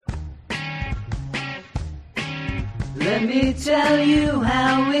Let me tell you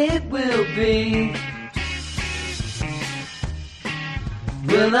how it will be.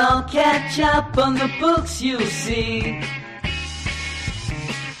 We'll all catch up on the books, you'll see.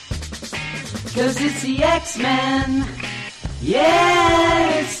 'Cause it's the X-Men.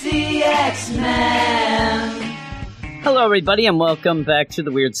 Yeah, it's the X-Men. Hello, everybody, and welcome back to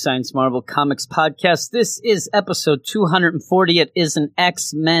the Weird Science Marvel Comics podcast. This is episode 240. It is an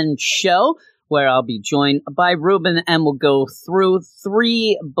X-Men show where I'll be joined by Ruben, and we'll go through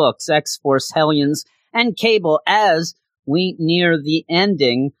 3 books, X-Force, Hellions, and Cable, as we near the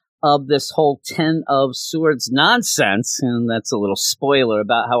ending of this whole Ten of Swords nonsense. And that's a little spoiler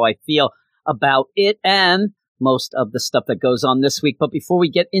about how I feel about it and most of the stuff that goes on this week. But before we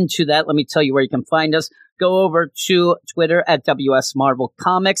get into that, let me tell you where you can find us. Go over to Twitter at WS Marvel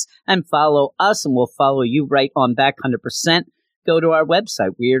Comics and follow us, and we'll follow you right on back 100%. Go to our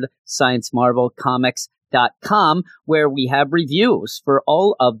website, WeirdScienceMarvelComics.com, where we have reviews for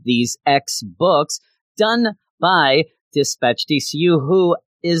all of these X books done by Dispatch DCU, who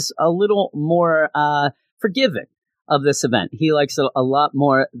is a little more forgiving of this event. He likes it a lot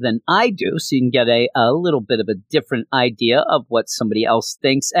more than I do, so you can get a little bit of a different idea of what somebody else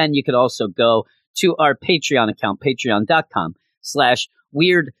thinks. And you could also go to our Patreon account,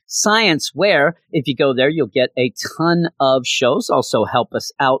 patreon.com/Weird Science, where if you go there, you'll get a ton of shows. Also help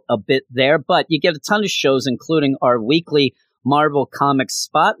us out a bit there, but you get a ton of shows, including our weekly Marvel Comics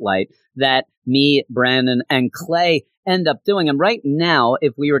Spotlight that me, Brandon, and Clay end up doing. And right now,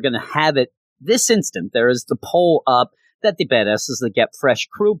 if we were going to have it this instant, there is the poll up that the badasses that get fresh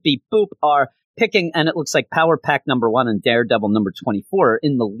crew beep boop are picking, and it looks like Power Pack number 1 and Daredevil number 24 are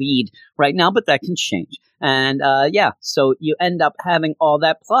in the lead right now, but that can change. And so you end up having all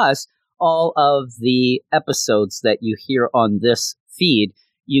that, plus all of the episodes that you hear on this feed,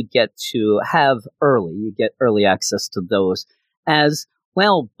 you get to have early. You get early access to those as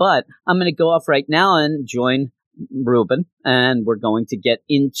well. But I'm going to go off right now and join Ruben, and we're going to get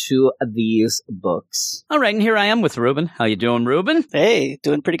into these books. All right, and here I am with Ruben. How you doing, Ruben? Hey,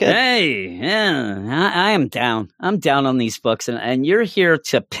 doing pretty good. Hey, yeah, I am down. I'm down on these books, and you're here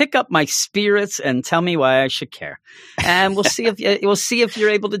to pick up my spirits and tell me why I should care. And we'll see if you're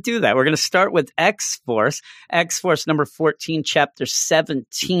able to do that. We're going to start with X-Force number 14, chapter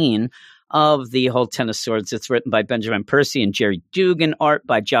 17. Of the whole Ten of Swords. It's written by Benjamin Percy and Jerry Dugan, art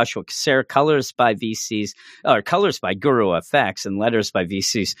by Joshua Cassara, colors by Guru FX, and letters by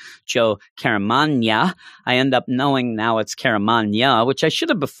VC's Joe Caramagna. I end up knowing now it's Caramagna, which I should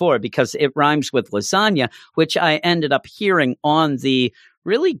have before because it rhymes with lasagna, which I ended up hearing on the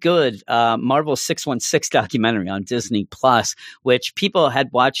really good Marvel 616 documentary on Disney Plus, which people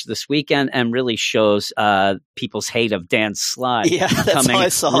had watched this weekend, and really shows people's hate of Dan Slott. Yeah, that's all I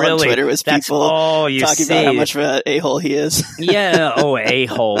saw on Twitter was people talking about how much of an a-hole he is. Yeah,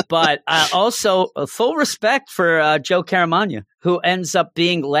 a-hole. But also full respect for Joe Caramagna, who ends up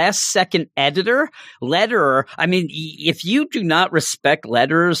being last-second letterer. I mean, if you do not respect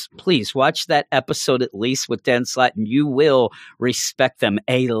letterers, please watch that episode at least with Dan Slott, and you will respect them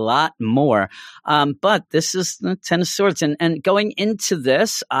a lot more. But this is the Ten of Swords, and going into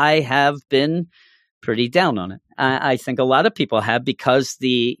this, I have been pretty down on it. I think a lot of people have, because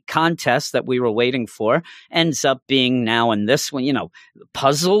the contest that we were waiting for ends up being now in this one,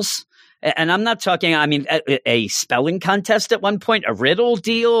 puzzles. And I'm not talking, a spelling contest at one point, a riddle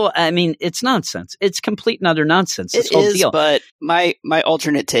deal. I mean, it's nonsense. It's complete and utter nonsense. This whole deal. But my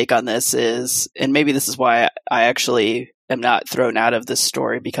alternate take on this is, and maybe this is why I actually am not thrown out of this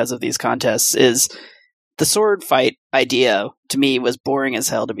story because of these contests, is the sword fight idea to me was boring as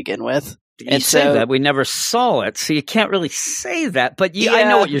hell to begin with. You say that. We never saw it, so you can't really say that. But I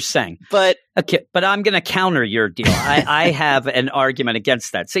know what you're saying. But I'm going to counter your deal. I have an argument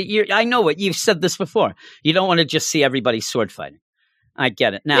against that. So I know what you've said this before. You don't want to just see everybody sword fighting. I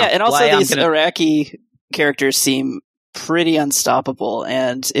get it. Now, yeah, and also these Iraqi characters seem pretty unstoppable.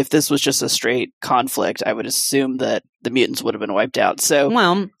 And if this was just a straight conflict, I would assume that the mutants would have been wiped out. So,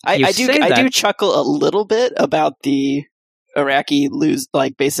 I do chuckle a little bit about the Iraqi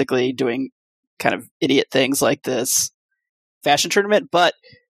basically doing kind of idiot things like this fashion tournament, but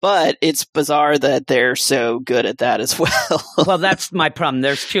it's bizarre that they're so good at that as well. Well, that's my problem.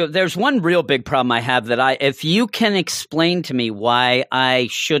 There's one real big problem I have that if you can explain to me why I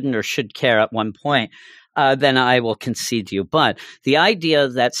shouldn't or should care at one point, then I will concede to you. But the idea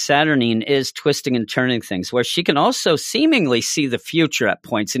that Saturnine is twisting and turning things, where she can also seemingly see the future at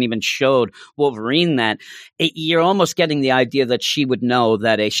points, and even showed Wolverine that, you're almost getting the idea that she would know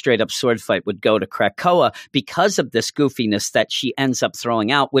that a straight up sword fight would go to Krakoa because of this goofiness that she ends up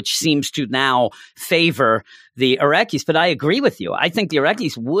throwing out, which seems to now favor the Iraqis. But I agree with you. I think the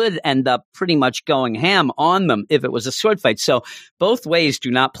Iraqis would end up pretty much going ham on them if it was a sword fight. So both ways do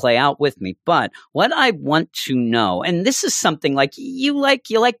not play out with me. But what I want to know, and this is something like you like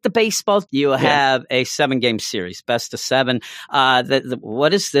the baseball, you have a 7-game series, best of 7.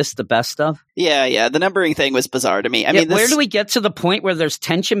 What is this, the best of? Yeah. The numbering thing was bizarre to me. I mean, where do we get to the point where there's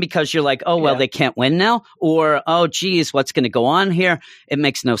tension because you're like, oh, well, they can't win now? Or, oh, geez, what's going to go on here? It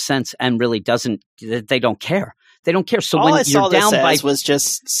makes no sense and really doesn't. They don't care. They don't care. So all when I saw you're down by was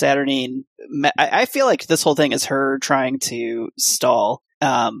just Saturnine. I feel like this whole thing is her trying to stall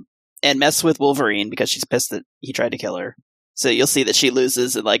and mess with Wolverine because she's pissed that he tried to kill her. So you'll see that she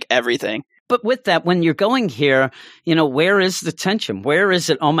loses and like everything. But with that, when you're going here, where is the tension? Where is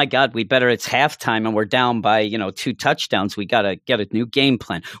it? Oh my God, it's halftime and we're down by, 2 touchdowns. We got to get a new game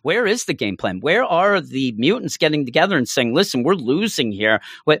plan. Where is the game plan? Where are the mutants getting together and saying, listen, we're losing here?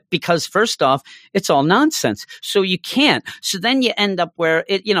 Because first off, it's all nonsense. So you can't. So then you end up where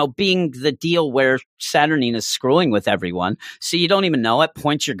it, being the deal where Saturnine is screwing with everyone. So you don't even know. At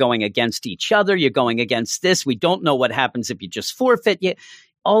points you're going against each other. You're going against this. We don't know what happens if you just forfeit.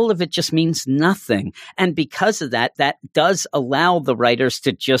 All of it just means nothing. And because of that, that does allow the writers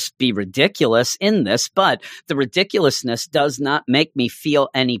to just be ridiculous in this, but the ridiculousness does not make me feel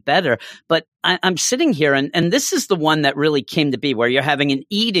any better. But I'm sitting here, and this is the one that really came to be, where you're having an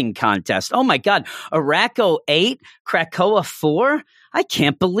eating contest. Oh my God, Araco 8, Krakoa 4? I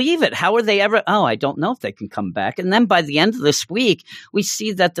can't believe it. How are they ever? Oh, I don't know if they can come back. And then by the end of this week, we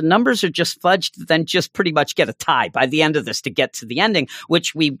see that the numbers are just fudged, then just pretty much get a tie by the end of this to get to the ending,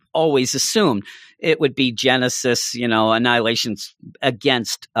 which we always assumed it would be Genesis, Annihilation's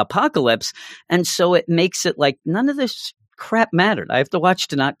against Apocalypse. And so it makes it like none of this crap mattered. I have to watch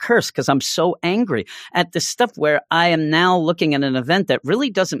To Not Curse because I'm so angry at this stuff where I am now looking at an event that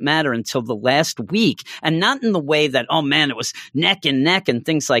really doesn't matter until the last week, and not in the way that, oh man, it was neck and neck and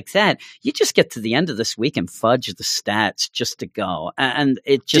things like that. You just get to the end of this week and fudge the stats just to go. And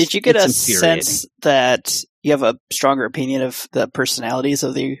it just, did you get a sense that you have a stronger opinion of the personalities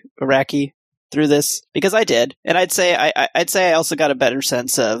of the Iraqi through this? Because I did, and I'd say I also got a better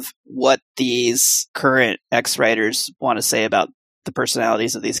sense of what these current X writers want to say about the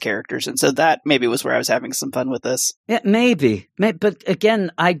personalities of these characters, and so that maybe was where I was having some fun with this. Yeah, maybe. But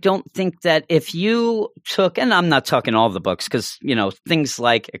again, I don't think that if you took, and I'm not talking all the books, because things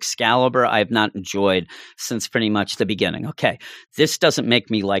like Excalibur I have not enjoyed since pretty much the beginning. Okay, this doesn't make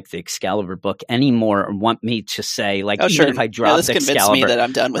me like the Excalibur book anymore, or want me to say like, even if I drop this Excalibur, convinced me that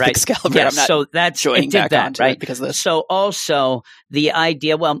I'm done with Excalibur. Yeah, I'm not so that's joining back that, onto right? it because of this. So also the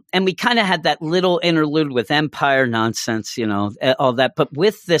idea, and we kind of had that little interlude with Empire nonsense, all that. But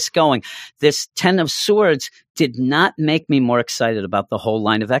with this going, this 10 of Swords did not make me more excited about the whole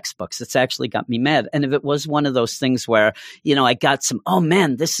line of X books. It's actually got me mad. And if it was one of those things where, I got some, oh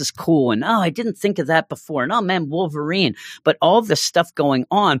man, this is cool. And oh, I didn't think of that before. And oh man, Wolverine. But all this stuff going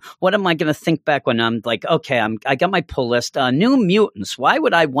on, what am I going to think back when I'm like, okay, I got my pull list, New Mutants. Why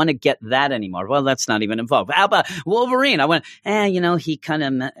would I want to get that anymore? Well, that's not even involved. How about Wolverine? I went, he kind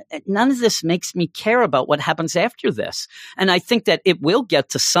of, none of this makes me care about what happens after this. And I think that it will get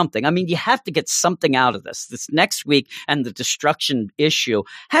to something. I mean, you have to get something out of this. This next week and the destruction issue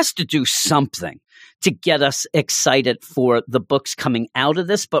has to do something to get us excited for the books coming out of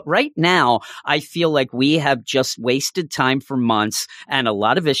this. But right now, I feel like we have just wasted time for months and a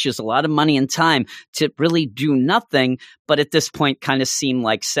lot of issues, a lot of money and time to really do nothing. But at this point, kind of seem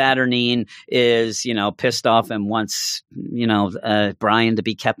like Saturnine is, pissed off and wants, Brian to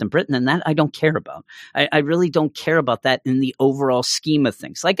be Captain Britain. And that I don't care about. I really don't care about that in the overall scheme of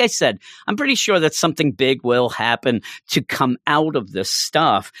things. Like I said, I'm pretty sure that something big will happen to come out of this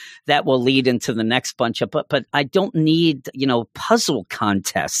stuff that will lead into the next bunch of, but I don't need, puzzle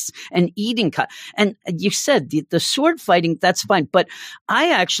contests and eating. And you said the sword fighting, that's fine. But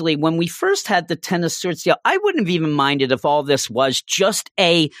I actually, when we first had the 10 of Swords deal, I wouldn't have even minded if all this was just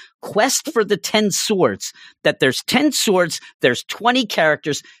a quest for the 10 swords, that there's 10 swords, there's 20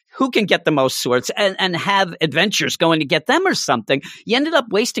 characters. who can get the most swords and have adventures going to get them or something. You ended up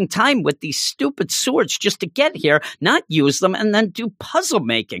wasting time with these stupid swords just to get here, not use them, and then do puzzle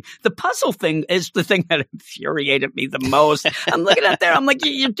making. The puzzle thing is the thing that infuriated me the most. I'm looking at there, I'm like,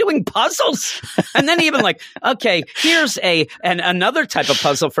 you're doing puzzles? And then even like, okay, here's another type of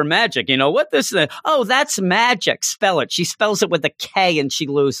puzzle for magic. You know what this is? Oh, that's magic. Spell it. She spells it with a K and she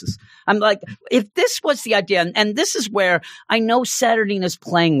loses. I'm like, if this was the idea, and this is where I know Saturnine is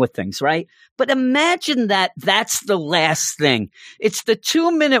playing with things, right? But imagine that's the last thing. It's the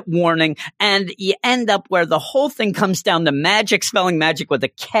 2-minute warning, and you end up where the whole thing comes down to magic, spelling magic with a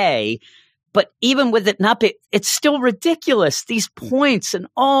K. But even with it not be, it's still ridiculous. These points and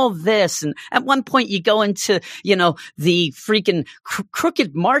all this. And at one point you go into, the freaking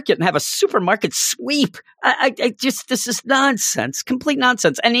crooked market and have a supermarket sweep. I just, this is nonsense, complete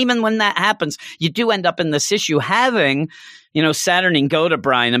nonsense. And even when that happens, you do end up in this issue having, Saturnine go to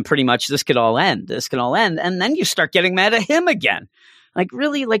Brian and pretty much this could all end. And then you start getting mad at him again. Like,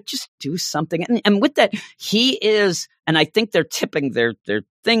 really, like, just do something. And with that, he is, and I think they're tipping their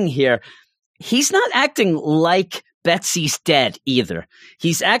thing here. He's not acting like Betsy's dead either.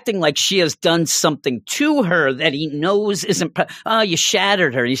 He's acting like she has done something to her that he knows isn't. You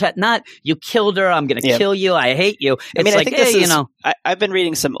shattered her. You killed her. I'm going to kill you. I hate you. It's I think I've been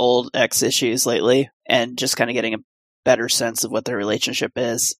reading some old X issues lately and just kind of getting a better sense of what their relationship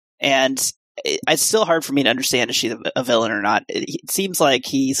is. And it's still hard for me to understand, is she a villain or not? It seems like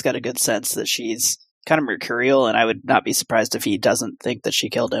he's got a good sense that she's kind of mercurial, and I would not be surprised if he doesn't think that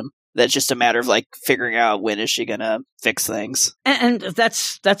she killed him. That's just a matter of like figuring out when is she going to fix things. And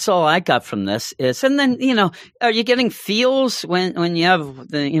that's all I got from this is, and then, are you getting feels when you have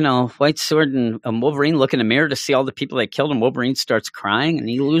the, White Sword and Wolverine look in the mirror to see all the people they killed and Wolverine starts crying and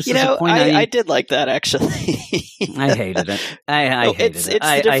he loses a point? I did like that actually. I hated it. I hated it. It's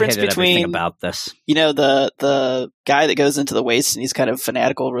the difference between everything about this. The guy that goes into the waste and he's kind of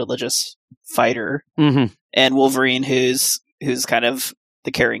fanatical religious fighter, and Wolverine who's kind of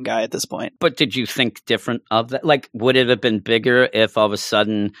the caring guy at this point. But did you think different of that? Like, would it have been bigger if all of a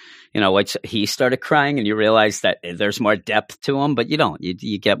sudden, he started crying and you realize that there's more depth to him? But you don't.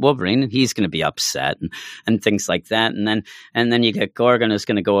 You get Wolverine and he's going to be upset and things like that. And then you get Gorgon who's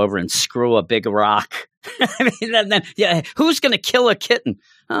going to go over and screw a big rock. I mean, who's going to kill a kitten?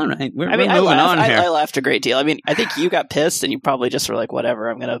 All right, we're moving on here. I laughed a great deal. I mean, I think you got pissed, and you probably just were like, "Whatever,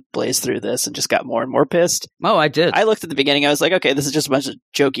 I'm going to blaze through this," and just got more and more pissed. Oh, I did. I looked at the beginning. I was like, "Okay, this is just a bunch of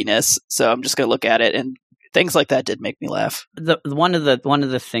jokiness," so I'm just going to look at it, and things like that did make me laugh. One of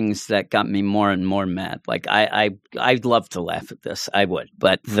the things that got me more and more mad. Like I'd love to laugh at this, I would,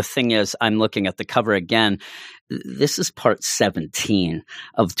 but the thing is, I'm looking at the cover again. This is part 17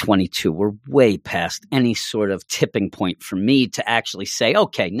 of 22. We're way past any sort of tipping point for me to actually say,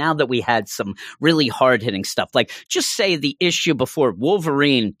 okay, now that we had some really hard-hitting stuff, like just say the issue before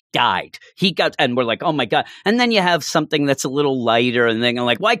Wolverine died. And we're like, oh my God. And then you have something that's a little lighter, and then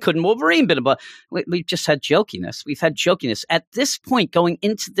like, why couldn't Wolverine been about? We've just had jokiness. We've had jokiness. At this point, going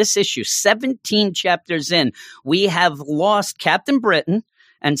into this issue, 17 chapters in, we have lost Captain Britain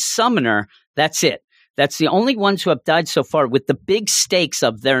and Summoner. That's it. That's the only ones who have died so far, with the big stakes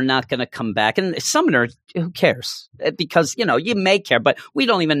of they're not going to come back. And Summoner, who cares? Because, you may care, but we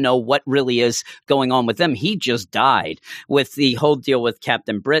don't even know what really is going on with them. He just died. With the whole deal with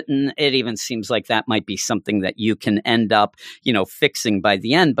Captain Britain, it even seems like that might be something that you can end up, fixing by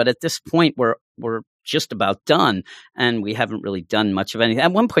the end. But at this point, we're just about done, and we haven't really done much of anything.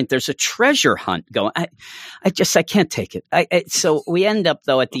 At one point, there's a treasure hunt going. I can't take it. So we end up,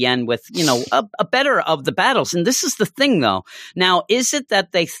 though, at the end with, a better of the battles. And this is the thing, though. Now, is it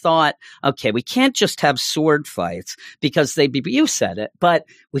that they thought, okay, we can't just have sword fights because you said it, but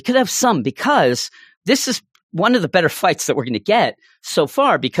we could have some, because this is one of the better fights that we're going to get so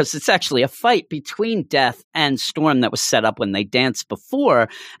far, because it's actually a fight between Death and Storm that was set up when they danced before.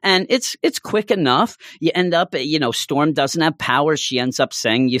 And it's quick enough. You end up, Storm doesn't have powers. She ends up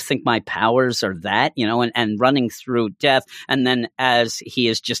saying, you think my powers are that, and running through Death. And then as he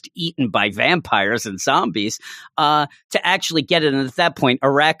is just eaten by vampires and zombies, to actually get it. And at that point,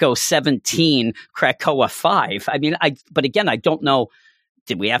 Araco 17, Krakoa 5. I mean, but again, I don't know.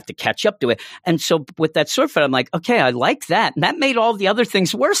 Did we have to catch up to it? And so with that sword fight, I'm like, okay, I like that. And that made all the other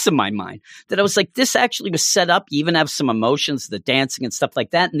things worse in my mind. That I was like, this actually was set up. You even have some emotions, the dancing and stuff like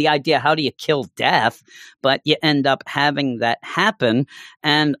that. And the idea, how do you kill Death? But you end up having that happen.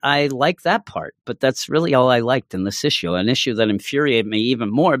 And I like that part. But that's really all I liked in this issue. An issue that infuriated me even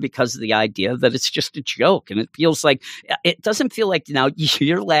more because of the idea that it's just a joke. And it doesn't feel like now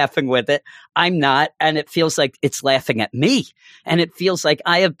you're laughing with it. I'm not. And it feels like it's laughing at me. And it feels like like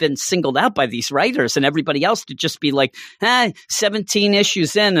I have been singled out by these writers and everybody else to just be like, 17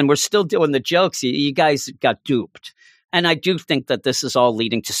 issues in and we're still doing the jokes. You guys got duped. And I do think that this is all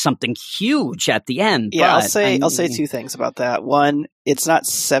leading to something huge at the end. Yeah, I'll say two things about that. One, it's not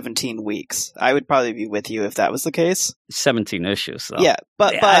 17 weeks. I would probably be with you if that was the case. 17 issues, though. Yeah,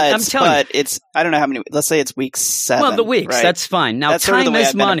 but it's, I don't know how many, let's say it's week 7. Well, the weeks, right? That's fine. Now, that's time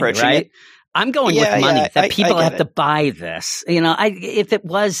is money, right? It. I'm going with money, that people have to buy this. If it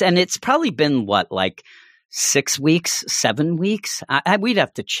was, and it's probably been like 6 weeks, 7 weeks. We'd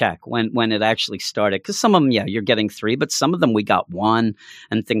have to check when it actually started. Because some of them, you're getting 3, but some of them we got 1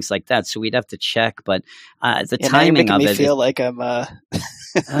 and things like that. So we'd have to check. But the timing of it. Me feel like I'm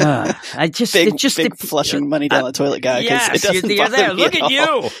big flushing money down the toilet guy. Yes, you're there. Look at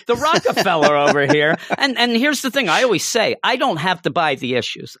you, the Rockefeller over here. And here's the thing. I always say, I don't have to buy the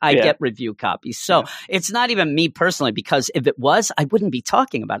issues. I get review copies. So it's not even me personally, because if it was, I wouldn't be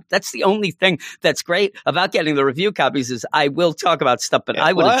talking about it. That's the only thing that's great about getting the review copies is I will talk about stuff, but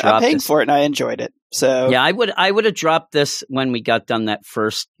I would have dropped I'm paying for it and I enjoyed it. So yeah, I would have dropped this when we got done that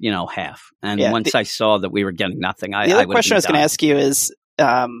first, half. And once I saw that we were getting nothing, the other question I was going to ask you is,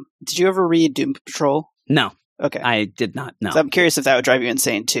 did you ever read Doom Patrol? No. Okay. I did not. No. So I'm curious if that would drive you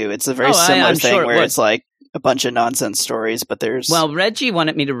insane too. It's a very similar thing where it's like a bunch of nonsense stories, but there's Reggie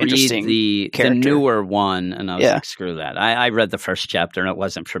wanted me to read the newer one, and I was like, screw that. I read the first chapter, and it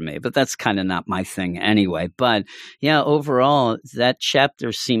wasn't for me, but that's kind of not my thing anyway. But overall, that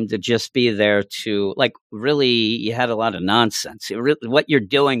chapter seemed to just be there to, like, really, you had a lot of nonsense. What you're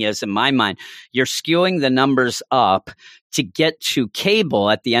doing is, in my mind, you're skewing the numbers up to get to Cable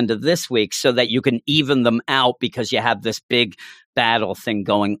at the end of this week so that you can even them out, because you have this big battle thing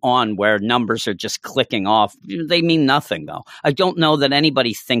going on where numbers are just clicking off. They mean nothing, though. I don't know that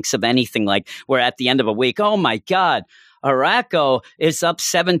anybody thinks of anything like we're at the end of a week, oh my God, Araco is up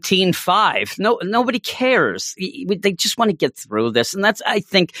 17-5. No, nobody cares. They just want to get through this. And that's, I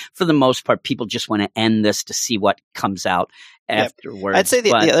think, for the most part, people just want to end this to see what comes out afterwards. I'd say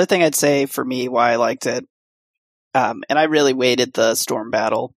the other thing I'd say for me, why I liked it, and I really weighted the Storm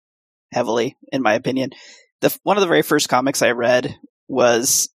battle heavily, in my opinion. One of the very first comics I read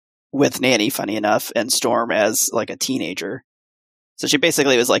was with Nanny, funny enough, and Storm as like a teenager. So she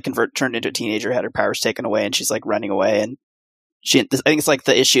basically was like turned into a teenager, had her powers taken away, and she's like running away. And I think it's like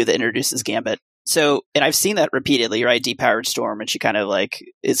the issue that introduces Gambit. So, and I've seen that repeatedly, right? Depowered Storm, and she kind of like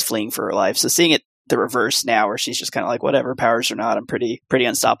is fleeing for her life. So seeing it the reverse now, where she's just kind of like, whatever, powers or not, I'm pretty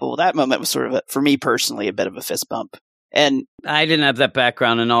unstoppable. That moment was sort of, for me personally, a bit of a fist bump. And I didn't have that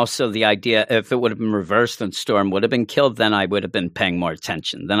background, and also the idea, if it would have been reversed and Storm would have been killed, then I would have been paying more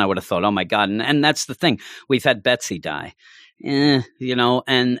attention. Then I would have thought, oh my God. And that's the thing. We've had Betsy die. And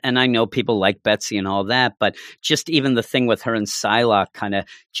I know people like Betsy and all that, but just even the thing with her and Psylocke kind of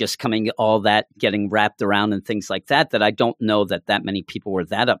just coming, all that getting wrapped around and things like that I don't know that many people were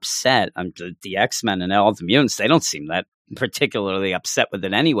that upset. The X-Men and all the mutants, they don't seem that particularly upset with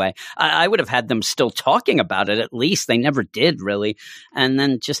it anyway. I would have had them still talking about it, at least. They never did, really. And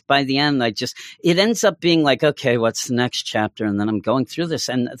then just by the end, it ends up being like, okay, what's the next chapter? And then I'm going through this,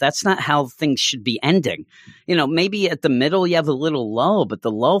 and that's not how things should be ending. Maybe at the middle you have a little lull, but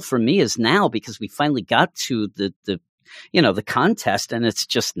the lull for me is now, because we finally got to the contest, and it's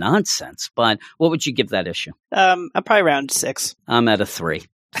just nonsense. But what would you give that issue? I'm probably around 6. I'm at a 3.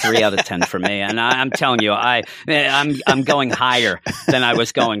 3 out of 10 for me, and I'm telling you, I'm going higher than I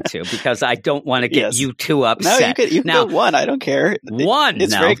was going to, because I don't want to get you too upset. No, you can go 1. I don't care. 1.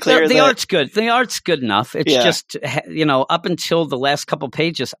 It's very clear. The art's good. The art's good enough. It's just up until the last couple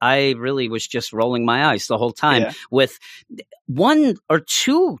pages, I really was just rolling my eyes the whole time. With 1 or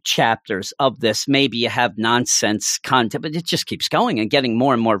 2 chapters of this, maybe you have nonsense content, but it just keeps going and getting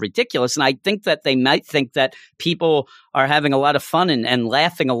more and more ridiculous. And I think that they might think that people are having a lot of fun and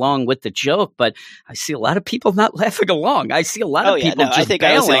laughing along with the joke, but I see a lot of people not laughing along. I see a lot of people just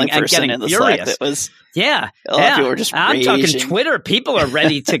bailing and getting furious. A lot of people were just I'm talking Twitter. People are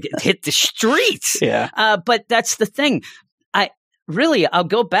ready to hit the streets. But that's the thing. I'll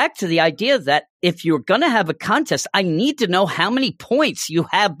go back to the idea that if you're going to have a contest, I need to know how many points you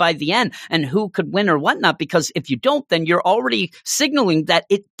have by the end and who could win or whatnot, because if you don't, then you're already signaling that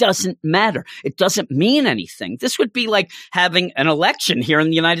it doesn't matter. It doesn't mean anything. This would be like having an election here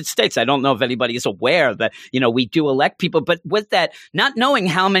in the United States. I don't know if anybody is aware that, we do elect people, but with that, not knowing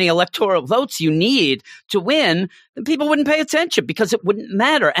how many electoral votes you need to win, then people wouldn't pay attention because it wouldn't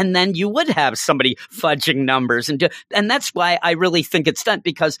matter. And then you would have somebody fudging numbers. And that's why I really think it's done,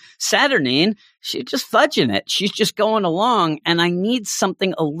 because Saturnine, she's just fudging it. She's just going along, and I need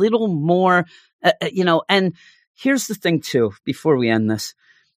something a little more, and here's the thing too, before we end this.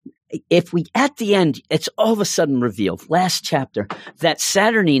 If we, at the end, it's all of a sudden revealed, last chapter, that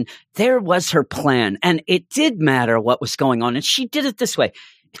Saturnine, there was her plan, and it did matter what was going on, and she did it this way.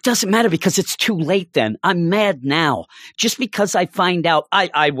 It doesn't matter because it's too late then. I'm mad now. Just because I find out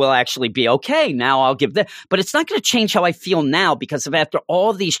I will actually be okay now, I'll give that. But it's not going to change how I feel now because of after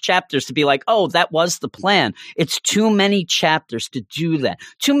all these chapters to be like, oh, that was the plan. It's too many chapters to do that.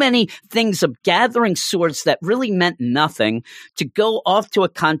 Too many things of gathering swords that really meant nothing to go off to a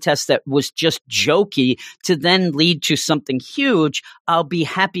contest that was just jokey to then lead to something huge. I'll be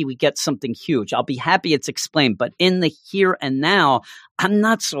happy we get something huge. I'll be happy it's explained. But in the here and now, I'm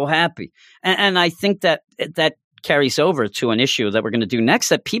not so happy. And I think that carries over to an issue that we're going to do next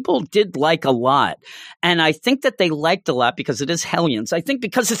that people did like a lot. And I think that they liked a lot because it is Hellions. I think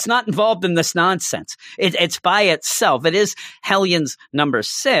because it's not involved in this nonsense. It's by itself. It is Hellions number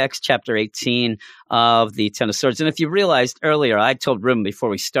 6, chapter 18 of the Ten of Swords. And if you realized earlier, I told Ruben before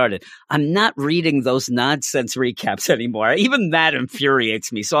we started, I'm not reading those nonsense recaps anymore. Even that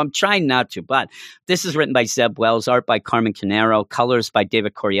infuriates me. So I'm trying not to. But this is written by Zeb Wells, art by Carmen Canaro, colors by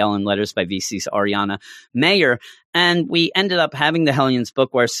David Coriel, and letters by VC's Ariana Mayer. And we ended up having the Hellions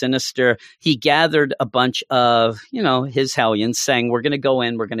book where Sinister, he gathered a bunch of, his Hellions saying, we're going to go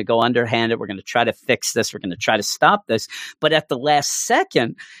in, we're going to go underhanded, we're going to try to fix this, we're going to try to stop this. But at the last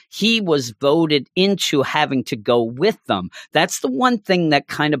second, he was voted into having to go with them. That's the one thing that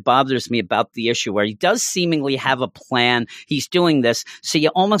kind of bothers me about the issue, where he does seemingly have a plan. He's doing this. So you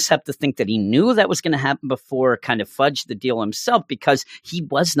almost have to think that he knew that was going to happen before, kind of fudged the deal himself, because he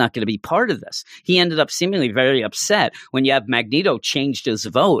was not going to be part of this. He ended up seemingly very upset when you have Magneto changed his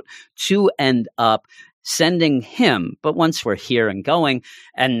vote to end up sending him. But once we're here and going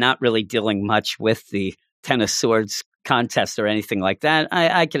and not really dealing much with the Ten of Swords contest or anything like that,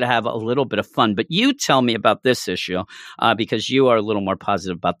 I could have a little bit of fun. But you tell me about this issue because you are a little more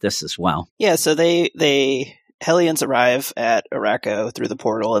positive about this as well. Yeah, so they Hellions arrive at Araco through the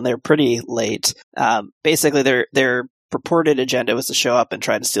portal, and they're pretty late. Basically, their purported agenda was to show up and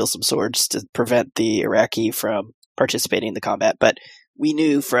try to steal some swords to prevent the Iraqi from participating in the combat. But we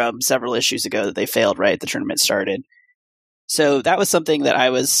knew from several issues ago that they failed right at the tournament started. So that was something that I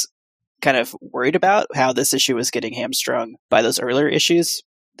was kind of worried about, how this issue was getting hamstrung by those earlier issues,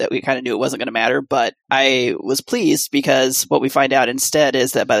 that we kind of knew it wasn't going to matter. But I was pleased because what we find out instead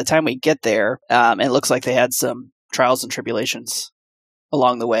is that by the time we get there, it looks like they had some trials and tribulations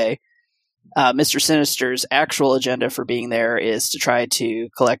along the way. Mr. Sinister's actual agenda for being there is to try to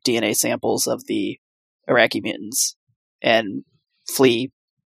collect DNA samples of the Iraqi mutants and flee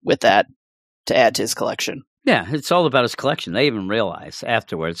with that to add to his collection. Yeah, it's all about his collection. They even realize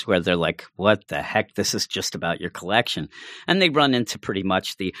afterwards where they're like, what the heck? This is just about your collection. And they run into pretty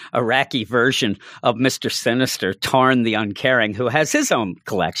much the Iraqi version of Mr. Sinister, Tarn the Uncaring, who has his own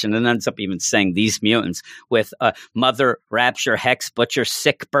collection and ends up even saying these mutants with Mother, Rapture, Hex, Butcher,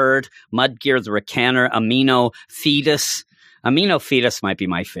 Sick Bird, Mudgear the Recanner, Amino, Fetus. Amino Fetus might be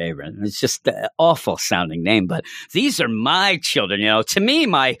my favorite. It's just an awful sounding name, but these are my children, To me,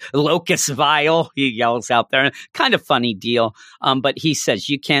 my Locus Vial, he yells out there. Kind of funny deal. But he says,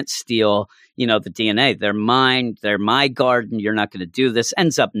 you can't steal, the DNA. They're mine. They're my garden. You're not going to do this.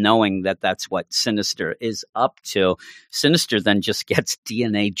 Ends up knowing that that's what Sinister is up to. Sinister then just gets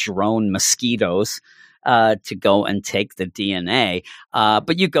DNA drone mosquitoes to go and take the DNA.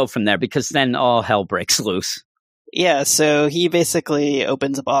 But you go from there because then all hell breaks loose. Yeah, so he basically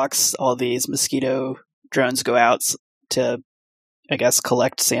opens a box. All these mosquito drones go out to, I guess,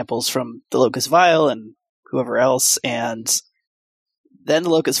 collect samples from the Locus Vial and whoever else. And then the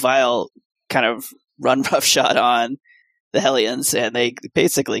Locus Vial kind of run roughshod on the Hellions, and they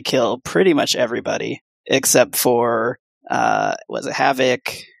basically kill pretty much everybody except for, was it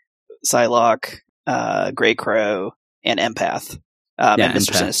Havoc, Psylocke, Grey Crow, and Empath, and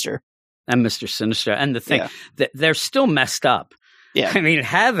Mr. Empath. Sinister. And Mr. Sinister. And the thing, that they're still messed up. Yeah. I mean,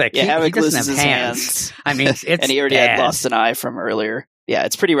 Havoc, Havoc he doesn't loses have hands. I mean, it's and he already bad. had lost an eye from earlier. Yeah,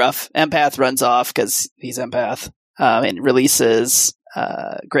 it's pretty rough. Empath runs off because he's Empath, and releases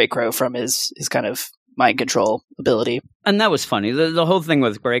Grey Crow from his kind of mind control ability. And that was funny. The whole thing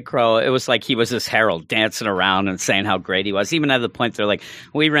with Grey Crow, it was like he was this herald dancing around and saying how great he was. Even at the point they're like,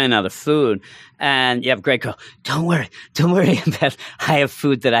 we ran out of food. And you have Grey Crow, don't worry, Empath. I have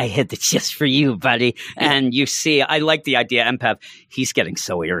food that I hid that's just for you, buddy. And you see, I like the idea, Empath, he's getting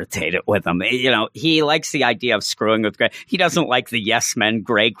so irritated with him. You know, he likes the idea of screwing with Grey. He doesn't like the yes men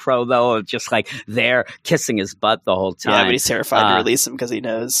Grey Crow, though, just like they're kissing his butt the whole time. Yeah, but he's terrified to release him because he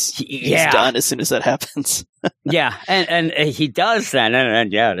knows he's done as soon as that happens. Yeah, and he does that,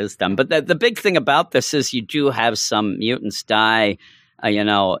 and yeah, it is done. But the big thing about this is you do have some mutants die. You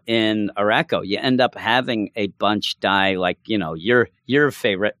know, in Arakko, you end up having a bunch die, like, you know, your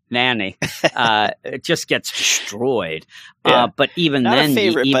favorite Nanny it just gets destroyed. Yeah. But even Not then, a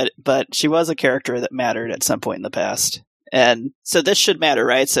favorite, but she was a character that mattered at some point in the past. And so this should matter,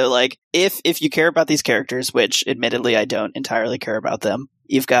 right? So, like, if you care about these characters, which admittedly I don't entirely care about them,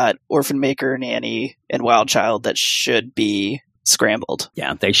 you've got Orphan Maker, Nanny, and Wild Child that should be scrambled.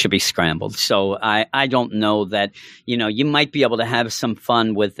 Yeah, they should be scrambled. So I don't know that, you know, you might be able to have some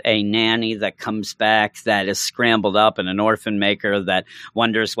fun with a Nanny that comes back that is scrambled up, and an Orphan Maker that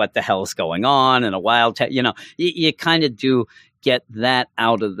wonders what the hell's going on, and a you know, you kind of do get that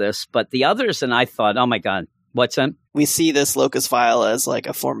out of this. But the others, and I thought, oh my God, what's that? We see this Locust File as like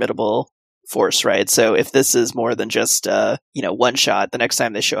a formidable force, right? So if this is more than just, you know, one shot, the next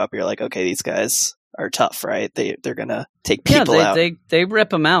time they show up, you're like, okay, these guys are tough, right? They're gonna take people out. They rip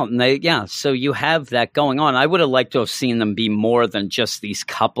them out, and so you have that going on. I would have liked to have seen them be more than just these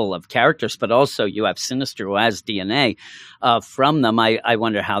couple of characters, but also you have Sinister, who has DNA from them. I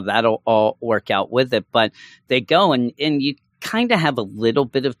wonder how that'll all work out with it, but they go, and you kind of have a little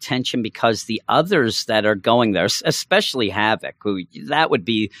bit of tension because the others that are going there, especially Havoc, who that would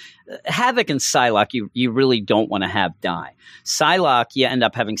be Havoc and Psylocke, you really don't want to have die. Psylocke, you end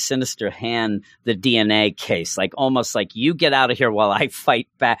up having Sinister hand the DNA case, like almost like, you get out of here while I fight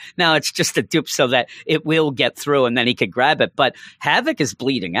back. Now it's just a dupe so that it will get through and then he could grab it. But Havoc is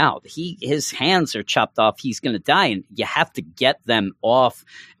bleeding out. His hands are chopped off. He's going to die, and you have to get them off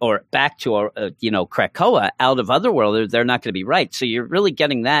or back to Krakoa out of Otherworld. They're not going to be right. So you're really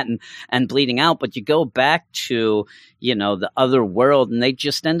getting that and bleeding out. But you go back to, you know, the other world, and they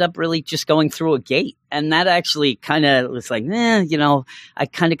just end up really just going through a gate. And that actually kind of was like, you know, I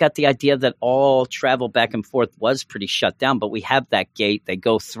kind of got the idea that all travel back and forth was pretty shut down, but we have that gate, they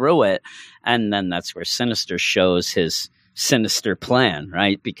go through it, and then that's where Sinister shows his sinister plan,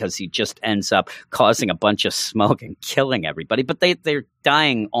 right? Because he just ends up causing a bunch of smoke and killing everybody. But they're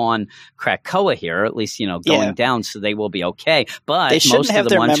dying on Krakoa here, or at least, you know, going down, so they will be okay. But they most of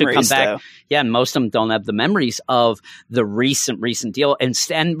the ones who come back, though. Yeah, and most of them don't have the memories of the recent deal.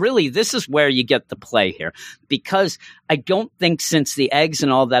 And really, this is where you get the play here, because I don't think, since the eggs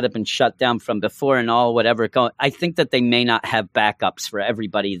and all that have been shut down from before and all whatever, I think that they may not have backups for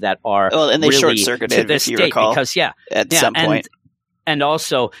everybody that are and they really short-circuited, to this if you date, recall, because at some point. And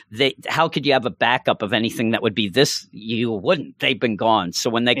also, how could you have a backup of anything that would be this? You wouldn't. They've been gone.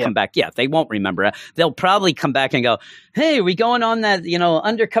 So when they come back, they won't remember it. They'll probably come back and go, hey, we going on that, you know,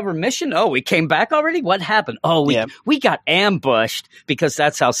 undercover mission? Oh, we came back already? What happened? Oh, we got ambushed, because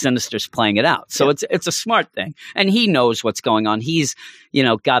that's how Sinister's playing it out. So it's a smart thing. And he knows what's going on. He's, you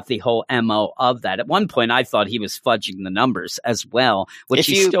know, got the whole MO of that. At one point, I thought he was fudging the numbers as well, which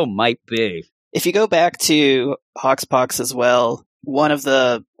he still might be. If you go back to Hoxpox as well, one of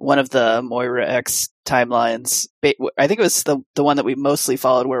the Moira X timelines, I think it was the one that we mostly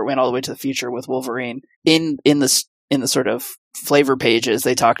followed, where it went all the way to the future with Wolverine. In the sort of flavor pages,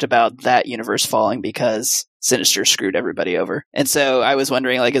 they talked about that universe falling because Sinister screwed everybody over. And so I was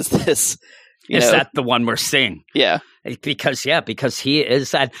wondering, like, is that the one we're seeing? Yeah. Because he is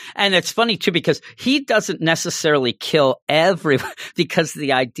that. And it's funny too, because he doesn't necessarily kill everyone, because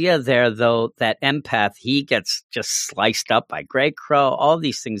the idea there, though, that Empath, he gets just sliced up by Grey Crow, all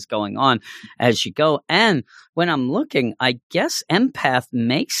these things going on as you go. And when I'm looking, I guess Empath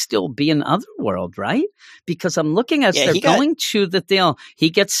may still be in Otherworld, right? Because I'm looking as they're going to the deal. He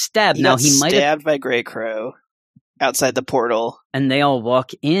gets stabbed. He might have stabbed by Grey Crow outside the portal. And they all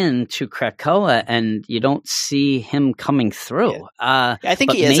walk into Krakoa, and you don't see him coming through. I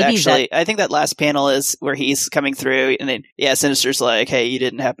think he is, actually. I think that last panel is where he's coming through, and then, Sinister's like, hey, you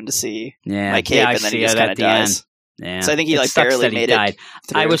didn't happen to see my cape, and then he just kind of dies. End. Yeah. So I think he barely made it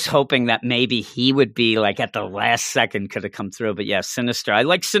through. I was hoping that maybe he would be like at the last second could have come through. But Sinister. I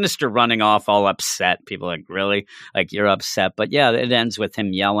like Sinister running off all upset. People are like, really? Like, you're upset. But it ends with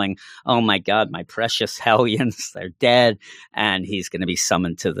him yelling, oh my God, my precious Hellions, they're dead. And he's going to be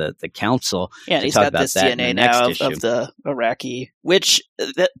summoned to the council. Yeah, and he's got this DNA now of the Iraqi, which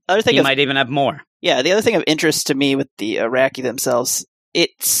the other thing he might even have more. Yeah, the other thing of interest to me with the Iraqi themselves,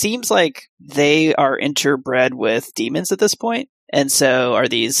 it seems like they are interbred with demons at this point. And so are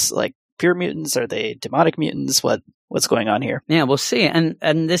these like pure mutants? Are they demonic mutants? What's going on here? Yeah, we'll see. And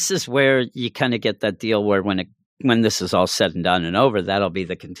this is where you kind of get that deal where when when this is all said and done and over, that'll be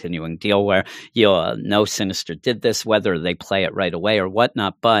the continuing deal where you'll know Sinister did this, whether they play it right away or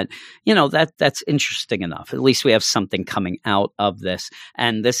whatnot. But, that's interesting enough. At least we have something coming out of this.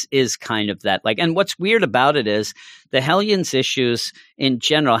 And this is kind of that, and what's weird about it is the Hellions issues in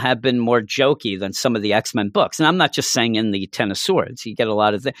general have been more jokey than some of the X-Men books. And I'm not just saying in the Ten of Swords. You get a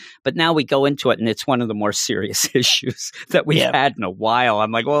lot of but now we go into it and it's one of the more serious issues that we've had in a while.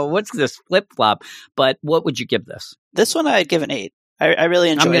 I'm like, well, what's this flip-flop? But what would you give this? This one I'd give an 8. I really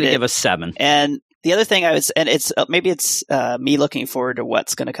enjoyed it. I'm going to give a 7. And the other thing and it's maybe it's me looking forward to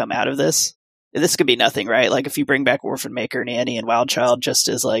what's going to come out of this. This could be nothing, right? Like if you bring back Orphan Maker, Nanny, and Wild Child just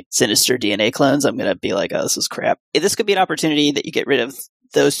as Sinister DNA clones, I'm going to be like, oh, this is crap. This could be an opportunity that you get rid of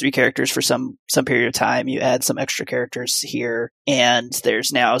those 3 characters for some period of time. You add some extra characters here, and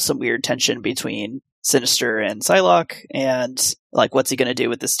there's now some weird tension between Sinister and Psylocke, and what's he going to do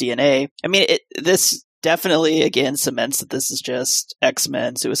with this DNA? I mean, this definitely again cements that this is just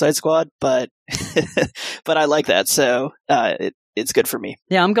X-Men Suicide Squad, but but I like that, so it's good for me.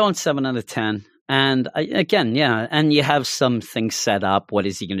 Yeah, I'm going 7 out of 10. And and you have some things set up. What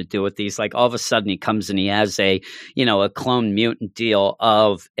is he going to do with these? All of a sudden he comes and he has a clone mutant deal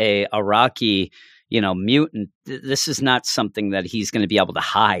of a Iraqi, mutant. This is not something that he's going to be able to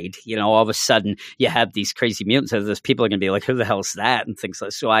hide. All of a sudden you have these crazy mutants. Those people are going to be like, who the hell is that? And things like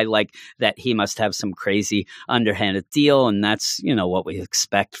that. So I like that he must have some crazy underhanded deal. And that's, what we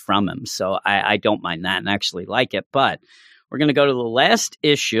expect from him. So I don't mind that and actually like it. But we're going to go to the last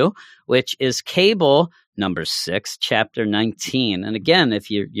issue, which is Cable number 6, chapter 19. And again, if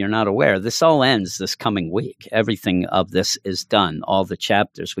you're not aware, this all ends this coming week. Everything of this is done. All the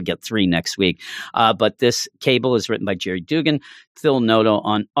chapters. We get 3 next week. But this Cable is written by Jerry Dugan, Phil Noto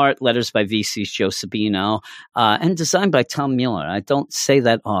on art, letters by VC's Joe Sabino, and designed by Tom Mueller. I don't say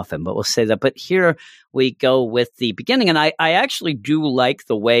that often, but we'll say that. But here we go with the beginning. And I actually do like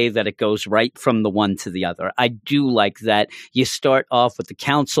the way that it goes right from the one to the other. I do like that you start off with the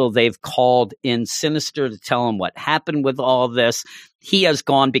council. They've called in Sinister to tell him what happened with all this. He has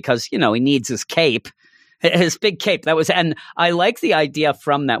gone because, he needs his cape. His big cape. And I like the idea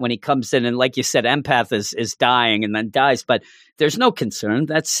from that when he comes in and, like you said, Empath is dying and then dies, but there's no concern.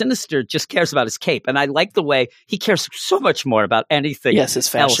 That Sinister just cares about his cape. And I like the way he cares so much more about anything his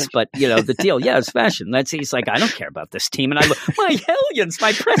fashion. else. But, the deal. Yeah, his fashion. He's like, I don't care about this team. And I look, my Hellions,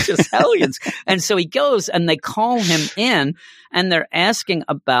 my precious Hellions. And so he goes and they call him in and they're asking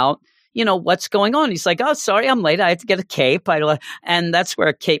about, what's going on? He's like, oh, sorry, I'm late. I had to get a cape. And that's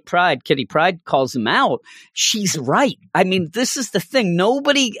where Kitty Pryde calls him out. She's right. I mean, this is the thing.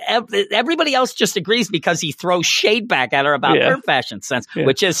 Everybody else just agrees because he throws shade back at her about her fashion sense,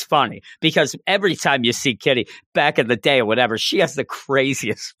 which is funny because every time you see Kitty back in the day or whatever, she has the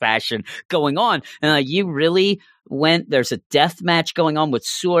craziest fashion going on. And you really there's a death match going on with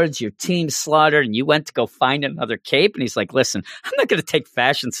swords, your team's slaughtered, and you went to go find another cape. And he's like, listen, I'm not going to take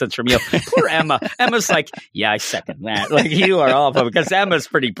fashion sense from you. Poor Emma. Emma's like, yeah, I second that. You are awful because Emma's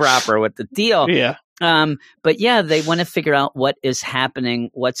pretty proper with the deal. Yeah. But they want to figure out what is happening,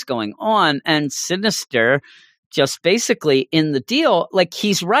 what's going on. And Sinister just basically in the deal,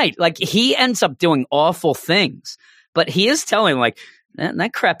 he's right. He ends up doing awful things, but he is telling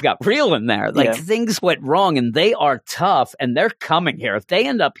that crap got real in there. Things went wrong and they are tough and they're coming here. If they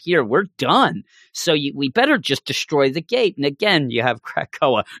end up here, we're done. So we better just destroy the gate. And again, you have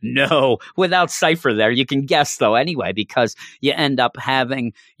Krakoa. No, without Cypher there. You can guess though anyway, because you end up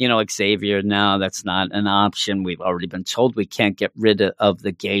having, Xavier. No, that's not an option. We've already been told we can't get rid of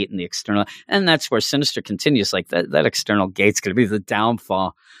the gate and the external. And that's where Sinister continues. That external gate's going to be the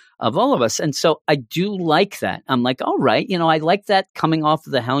downfall of all of us. And so I do like that. I'm like, all right, I like that coming off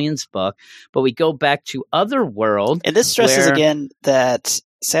of the Hellions book, but we go back to Otherworld. And this stresses again that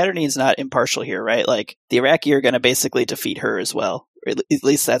Saturnine's not impartial here, right? The Iraqi are going to basically defeat her as well. Or at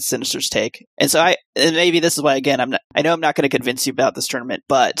least that's Sinister's take. And so and maybe this is why, again, I know I'm not going to convince you about this tournament,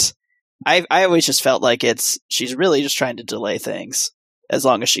 but I always just felt like she's really just trying to delay things as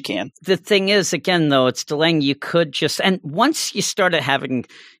long as she can. The thing is, again, though, it's delaying. You could and once you started having,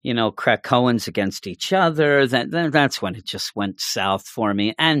 Krakoans against each other, then that's when it just went south for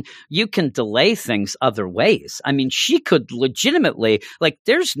me. And you can delay things other ways. I mean, she could legitimately,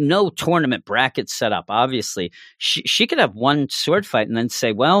 there's no tournament bracket set up, obviously. She could have one sword fight and then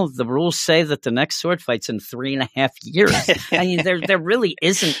say, well, the rules say that the next sword fight's in 3.5 years. I mean, there really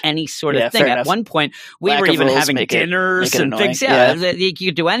isn't any sort of thing. At one point, we were even having dinners and things. You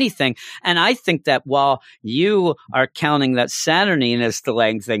could do anything. And I think that while you are counting that Saturnine is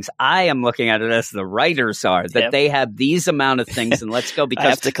delaying things, I am looking at it as the writers are, that they have these amount of things and let's go because I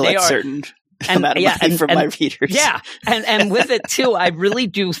have to collect certain amount of money from my readers. Yeah. And with it too, I really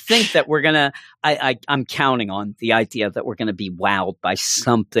do think that we're going to, I'm counting on the idea that we're going to be wowed by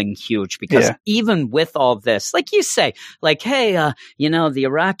something huge because even with all this, like you say, like, hey, the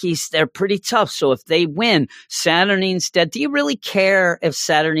Iraqis, they're pretty tough. So if they win, Saturnine's dead. Do you really care if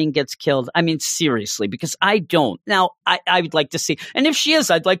Saturnine gets killed? I mean, seriously, because I don't. Now, I would like to see, and if she is,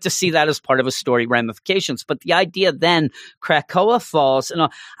 I'd like to see that as part of a story ramifications. But the idea then Krakoa falls, and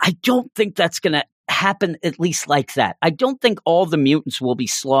I don't think that's going to happen at least like that. I don't think all the mutants will be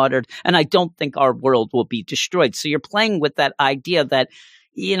slaughtered, and I don't think our world will be destroyed. So you're playing with that idea that,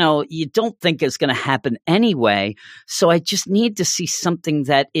 you don't think is going to happen anyway. So I just need to see something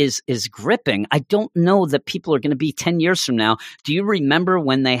that is gripping. I don't know that people are going to be 10 years from now. Do you remember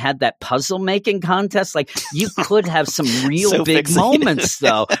when they had that puzzle making contest? Like, you could have some real big moments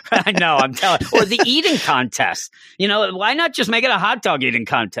though. I know, I'm telling. Or the eating contest. Why not just make it a hot dog eating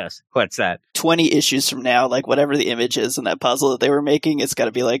contest? What's that? 20 issues from now, like whatever the image is in that puzzle that they were making, it's got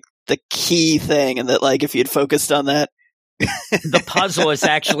to be like the key thing. And that, like, if you'd focused on that, the puzzle is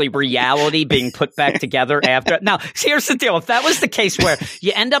actually reality being put back together after. Now, here's the deal. If that was the case where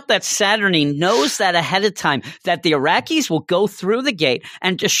you end up that Saturnine knows that ahead of time that the Iraqis will go through the gate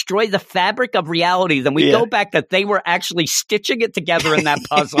and destroy the fabric of reality, then we go back that they were actually stitching it together in that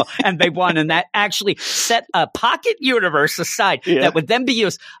puzzle and they won, and that actually set a pocket universe aside that would then be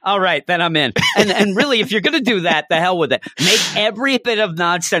used. All right, then I'm in. And really, if you're going to do that, the hell with it. Make every bit of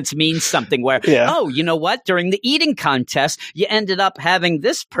nonsense mean something where, oh, you know what? During the eating contest, you ended up having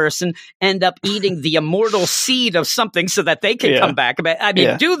this person end up eating the immortal seed of something so that they can come back. I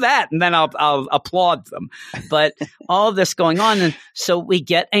mean, do that, and then I'll applaud them. But all this going on, and so we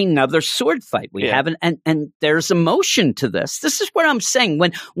get another sword fight. We have and there's emotion to this. This is what I'm saying.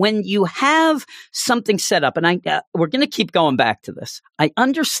 When you have something set up, and we're going to keep going back to this. I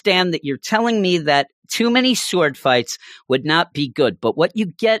understand that you're telling me that too many sword fights would not be good. But what you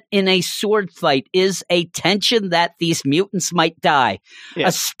get in a sword fight is a tension that these mutants might die. Yeah.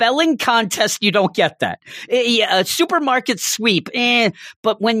 A spelling contest, you don't get that. A supermarket sweep,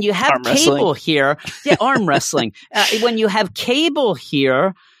 but when you have Cable here, arm wrestling. When you have Cable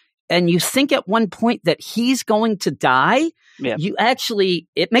here, and you think at one point that he's going to die, you actually,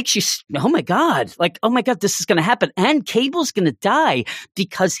 it makes you, oh my God, this is going to happen. And Cable's going to die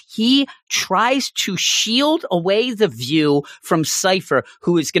because he tries to shield away the view from Cypher,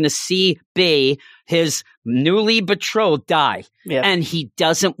 who is going to see B, his newly betrothed, die. Yeah. And he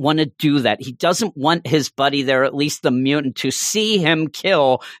doesn't want to do that. He doesn't want his buddy there, at least the mutant, to see him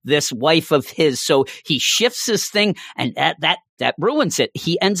kill this wife of his. So he shifts his thing, and that ruins it.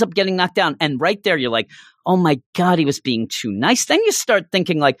 He ends up getting knocked down. And right there, you're like, oh my God, he was being too nice. Then you start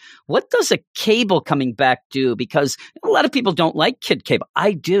thinking, like, what does a Cable coming back do? Because a lot of people don't like Kid Cable.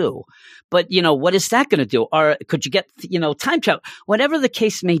 I do. But, what is that going to do? Or could you get, time travel? Whatever the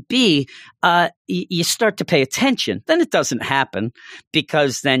case may be, you start to pay attention. Then it doesn't happen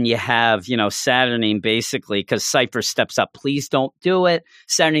because then you have, Saturnine basically, because Cypher steps up, please don't do it.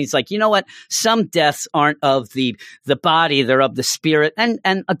 Saturnine's like, you know what? Some deaths aren't of the body, they're of the spirit. And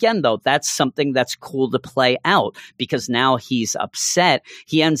again, though, that's something that's cool to play out because now he's upset.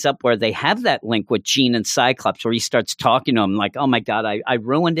 He ends up where they have that link with Jean and Cyclops where he starts talking to him like, oh my God, I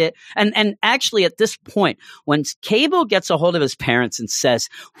ruined it. And actually at this point, when Cable gets a hold of his parents and says,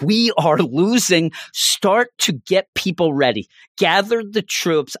 we are losing, start to get people ready. Gather the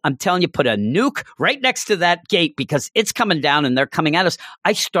troops. I'm telling you, put a nuke right next to that gate because it's coming down and they're coming at us.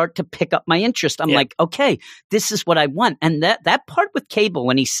 I start to pick up my interest. I'm like, okay, this is what I want. And that part with Cable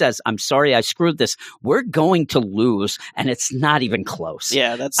when he says, I'm sorry, I screwed this. We're going to lose. And it's not even close.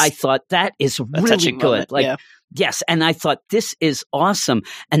 Yeah, I thought that is really good. Moment. Yes, and I thought this is awesome.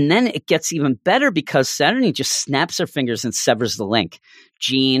 And then it gets even better because Saturnine just snaps her fingers and severs the link.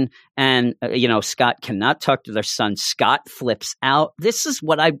 Jean and, Scott cannot talk to their son. Scott flips out. This is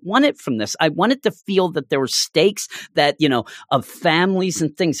what I wanted from this. I wanted to feel that there were stakes that, of families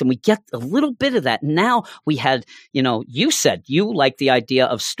and things. And we get a little bit of that. Now we had, you said you like the idea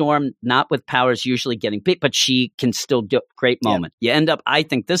of Storm, not with powers usually getting beat, but she can still do great moment. You end up, I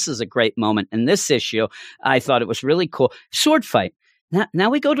think this is a great moment in this issue. I thought it was really cool. Sword fight. Now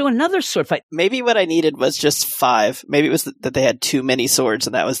we go to another sword fight. Maybe what I needed was just 5. Maybe it was that they had too many swords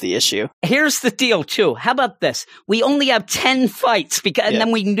and that was the issue. Here's the deal, too. How about this? We only have 10 fights and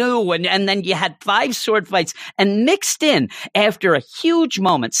then we knew, and then you had 5 sword fights and mixed in after a huge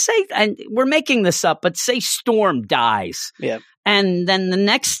moment. And we're making this up, but say Storm dies. Yeah. And then the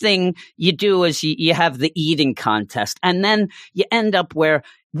next thing you do is you have the eating contest. And then you end up where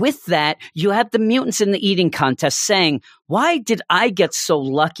with that, you have the mutants in the eating contest saying, why did I get so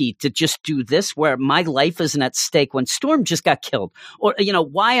lucky to just do this where my life isn't at stake when Storm just got killed? Or,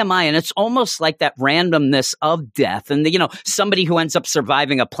 why am I? And it's almost like that randomness of death. And, somebody who ends up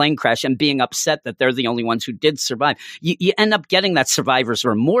surviving a plane crash and being upset that they're the only ones who did survive. You end up getting that survivor's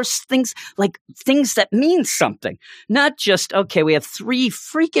remorse, things that mean something. Not just, okay, we have 3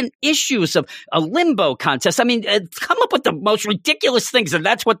 freaking issues of a limbo contest. I mean, come up with the most ridiculous things, and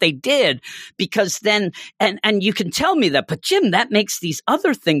that's what they did. Because then, and you can tell me that, but Jim, that makes these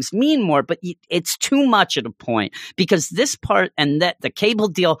other things mean more, but it's too much at a point, because this part and the Cable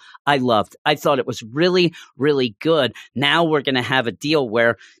deal, I loved. I thought it was really, really good. Now we're going to have a deal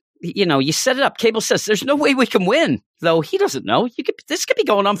where, you set it up. Cable says, there's no way we can win. Though he doesn't know. This could be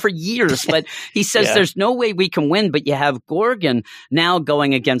going on for years, but he says there's no way we can win, but you have Gorgon now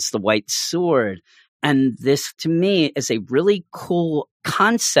going against the White Sword. And this, to me, is a really cool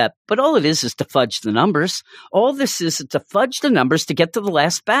concept, but all it is to fudge the numbers. All this is to fudge the numbers to get to the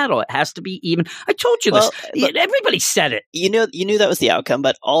last battle. It has to be even. I told you this. Everybody said it. You knew that was the outcome,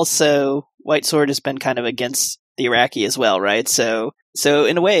 but also White Sword has been kind of against the Iraqi as well, right? So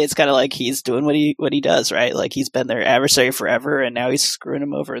in a way, it's kind of like he's doing what he does, right? Like he's been their adversary forever, and now he's screwing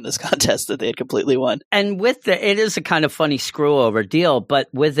him over in this contest that they had completely won. And with it is a kind of funny screw over deal, but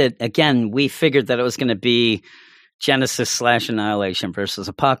with it, again, we figured that it was going to be Genesis / Annihilation versus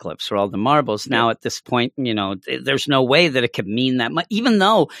Apocalypse for all the marbles. Now at this point, there's no way that it could mean that much, even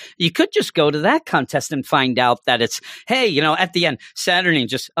though you could just go to that contest and find out that it's, hey, at the end, Saturday,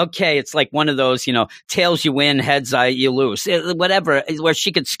 just, okay, it's like one of those, tails you win, heads you lose, whatever, where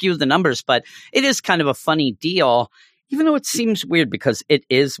she could skew the numbers. But it is kind of a funny deal, even though it seems weird because it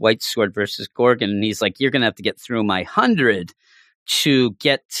is White Sword versus Gorgon. And he's like, you're going to have to get through my 100 to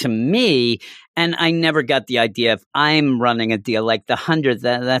get to me. And I never got the idea if I'm running a deal like the 100,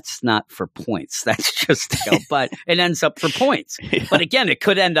 that's not for points. That's just, but it ends up for points. Yeah. But again, it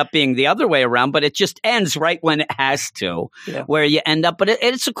could end up being the other way around, but it just ends right when it has to, where you end up. But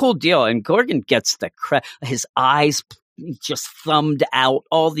it's a cool deal. And Gorgon gets his eyes just thumbed out,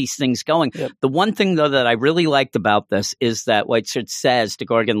 all these things going. Yep. The one thing, though, that I really liked about this is that White Sword says to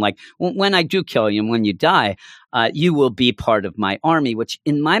Gorgon, like, when I do kill you and when you die, you will be part of my army, which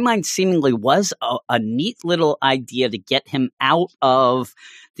in my mind seemingly was a neat little idea to get him out of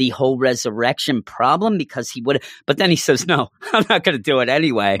the whole resurrection problem, because he would, but then he says, no, I'm not going to do it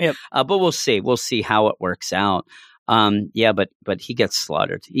anyway. Yep. But we'll see. We'll see how it works out. But he gets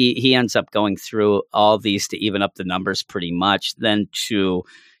slaughtered. He ends up going through all these to even up the numbers pretty much, then to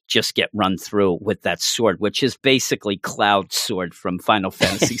just get run through with that sword, which is basically Cloud's sword from Final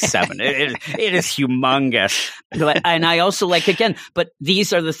Fantasy VII. It is humongous. And I also like, again, but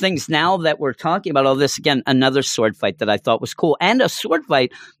these are the things now that we're talking about all this, again, another sword fight that I thought was cool, and a sword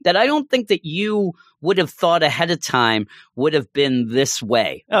fight that I don't think that you would have thought ahead of time would have been this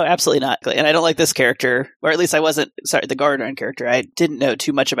way. Oh, absolutely not. And I don't like this character, or at least I wasn't, the Gardner character. I didn't know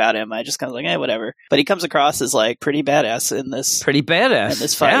too much about him. I just kind of like, whatever. But he comes across as like pretty badass in this. Pretty badass. In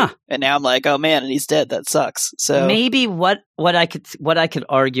this fight. Yeah. And now I'm like, oh man, and he's dead. That sucks. So maybe what I could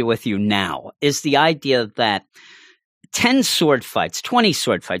argue with you now is the idea that 10 sword fights, 20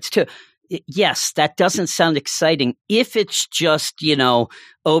 sword fights too. Yes, that doesn't sound exciting if it's just,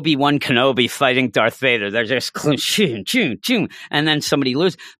 Obi-Wan Kenobi fighting Darth Vader. They're just choom, choom, choom, and then somebody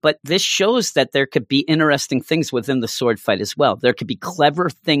loses. But this shows that there could be interesting things within the sword fight as well. There could be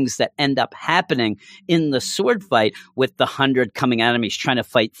clever things that end up happening in the sword fight with the 100 coming at him. He's trying to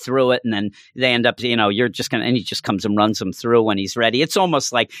fight through it, and then they end up, you're just going to, and he just comes and runs them through when he's ready. It's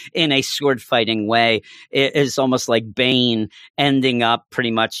almost like, in a sword fighting way, it is almost like Bane ending up pretty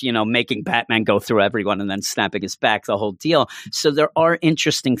much, making Batman go through everyone and then snapping his back, the whole deal. So there are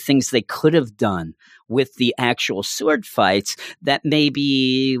interesting things they could have done with the actual sword fights that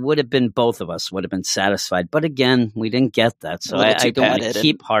maybe would have been, both of us would have been satisfied. But again, we didn't get that. So I don't want to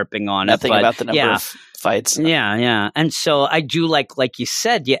keep harping on it. Nothing about the number of fights. Yeah. And so I do like you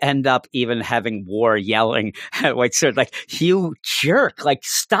said, you end up even having War yelling at White Sword, like, you jerk, like,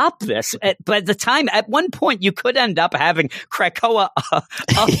 stop this. But at the time, at one point, you could end up having Krakoa up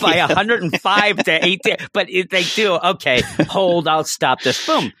by 105 to 80. But they do, okay, hold, I'll stop this.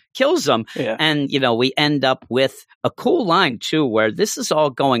 Boom. Kills them. Yeah. And, we end up with a cool line, too, where this is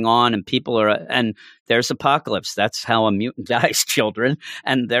all going on and people are, and there's Apocalypse. That's how a mutant dies, children.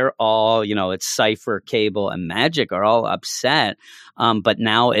 And they're all, it's Cypher, Cable, and Magic are all upset. But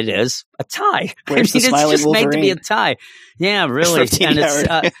now it is a tie. Where's the smiling it's just Wolverine? made to be a tie. Yeah, really. And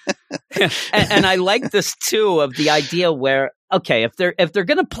it's, and I like this, too, of the idea where, okay, if they're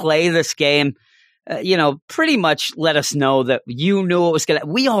going to play this game, pretty much let us know that you knew it was going to,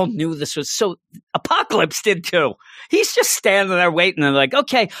 we all knew this was, so Apocalypse did too. He's just standing there waiting and like,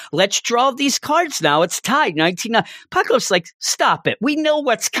 okay, let's draw these cards now. It's tied 19. Apocalypse like, stop it. We know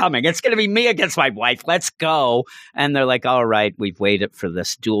what's coming. It's going to be me against my wife. Let's go. And they're like, all right, we've waited for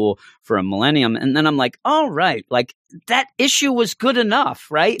this duel for a millennium. And then I'm like, all right, like that issue was good enough,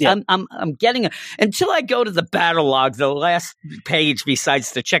 right? Yeah. I'm getting it until I go to the battle log, the last page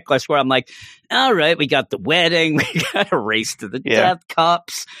besides the checklist where I'm like, all right, we got the wedding, we got a race to the death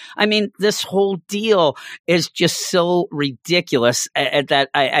cups. I mean, this whole deal is just so ridiculous that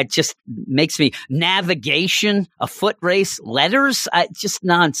I just makes me navigation, a foot race, letters, just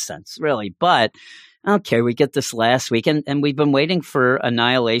nonsense, really. But okay, we get this last week, and we've been waiting for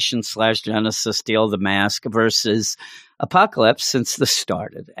Annihilation / Genesis Deal the Mask versus Apocalypse since this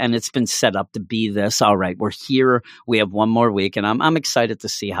started, and it's been set up to be this. All right, we're here. We have one more week, and I'm excited to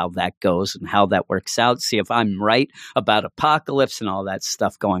see how that goes and how that works out. See if I'm right about Apocalypse and all that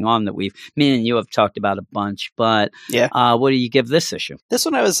stuff going on that me and you have talked about a bunch. But what do you give this issue? This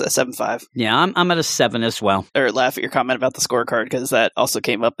one I was a 7.5. Yeah, I'm at a 7 as well. Or laugh at your comment about the scorecard because that also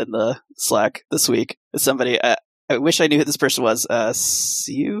came up in the Slack this week. Somebody. I wish I knew who this person was.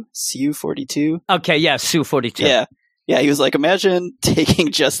 Sue42. Okay, yeah, Sue42. Yeah. Yeah, he was like, imagine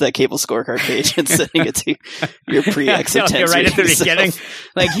taking just that cable scorecard page and sending it to your pre-X of 10 right at the beginning.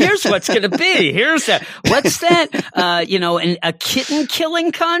 Like, here's what's going to be. Here's that. What's that? A kitten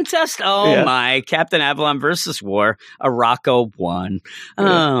killing contest? Oh, my. Captain Avalon versus War. Araco won.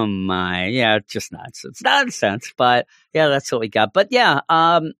 Oh, my. Yeah, just nonsense. Nonsense. But, yeah, that's what we got. But, yeah,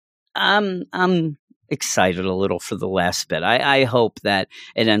 I'm excited a little for the last bit. I hope that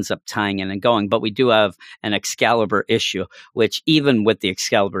it ends up tying in and going, but we do have an Excalibur issue, which even with the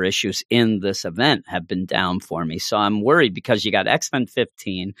Excalibur issues in this event have been down for me. So I'm worried because you got X-Men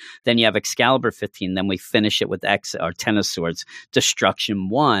 15, then you have Excalibur 15, then we finish it with Ten of Swords, Destruction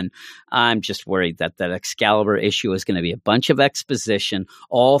 1. I'm just worried that that Excalibur issue is going to be a bunch of exposition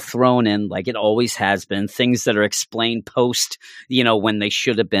all thrown in like it always has been, things that are explained post, when they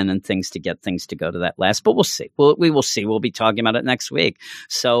should have been, and things to get things to go to that last, but we'll see. We will see. We'll be talking about it next week.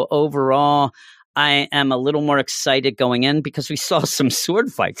 So overall, I am a little more excited going in because we saw some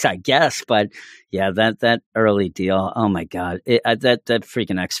sword fights, I guess. But yeah, that early deal, oh my God, that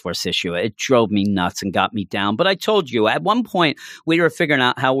freaking X-Force issue, it drove me nuts and got me down. But I told you, at one point, we were figuring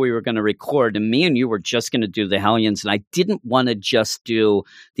out how we were going to record, and me and you were just going to do the Hellions, and I didn't want to just do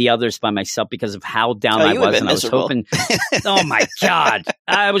the others by myself because of how down I was, and I was hoping, oh my God,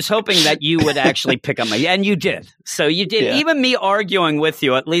 I was hoping that you would actually pick up and you did. So you did. Yeah. Even me arguing with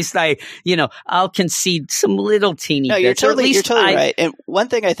you, at least I'll concede some little teeny bits. You're totally right. And one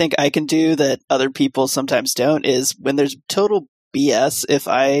thing I think I can do that other people sometimes don't is when there's total BS, if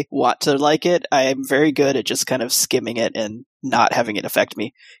I want to like it, I am very good at just kind of skimming it and not having it affect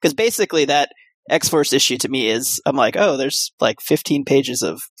me. Because basically that X-Force issue to me is, I'm like, oh, there's like 15 pages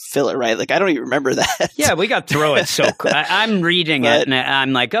of filler, right? Like, I don't even remember that. Yeah, we got through it so quick. I'm reading it and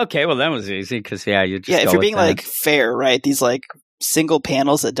I'm like, okay, well, that was easy because, you just if you're being like fair, right? These like single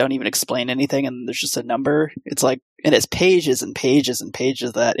panels that don't even explain anything and there's just a number. It's like, and it's pages and pages and pages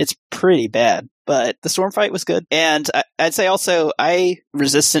of that. It's pretty bad. But the storm fight was good. And I'd say also, I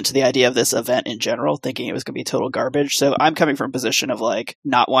resistant to the idea of this event in general, thinking it was going to be total garbage. So I'm coming from a position of like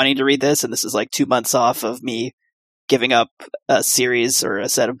not wanting to read this. And this is like 2 months off of me giving up a series or a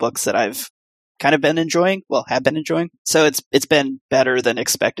set of books that I've kind of been enjoying. Well, have been enjoying. So it's been better than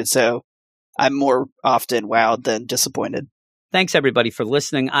expected. So I'm more often wowed than disappointed. Thanks, everybody, for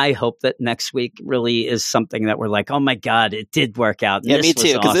listening. I hope that next week really is something that we're like, oh, my God, it did work out. Yeah, me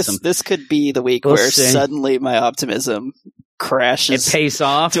too, because awesome. this could be the week where suddenly my optimism crashes. It pays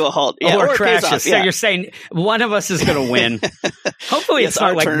off to a halt. Yeah, or crashes. Off, yeah. So you're saying one of us is going to win. Hopefully it's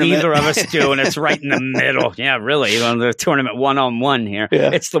not like tournament. Neither of us do, and it's right in the middle. Yeah, really. On the tournament one-on-one here.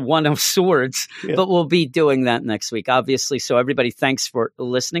 Yeah. It's the one of swords. Yeah. But we'll be doing that next week, obviously. So everybody, thanks for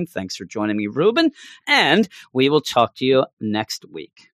listening. Thanks for joining me, Ruben. And we will talk to you next week.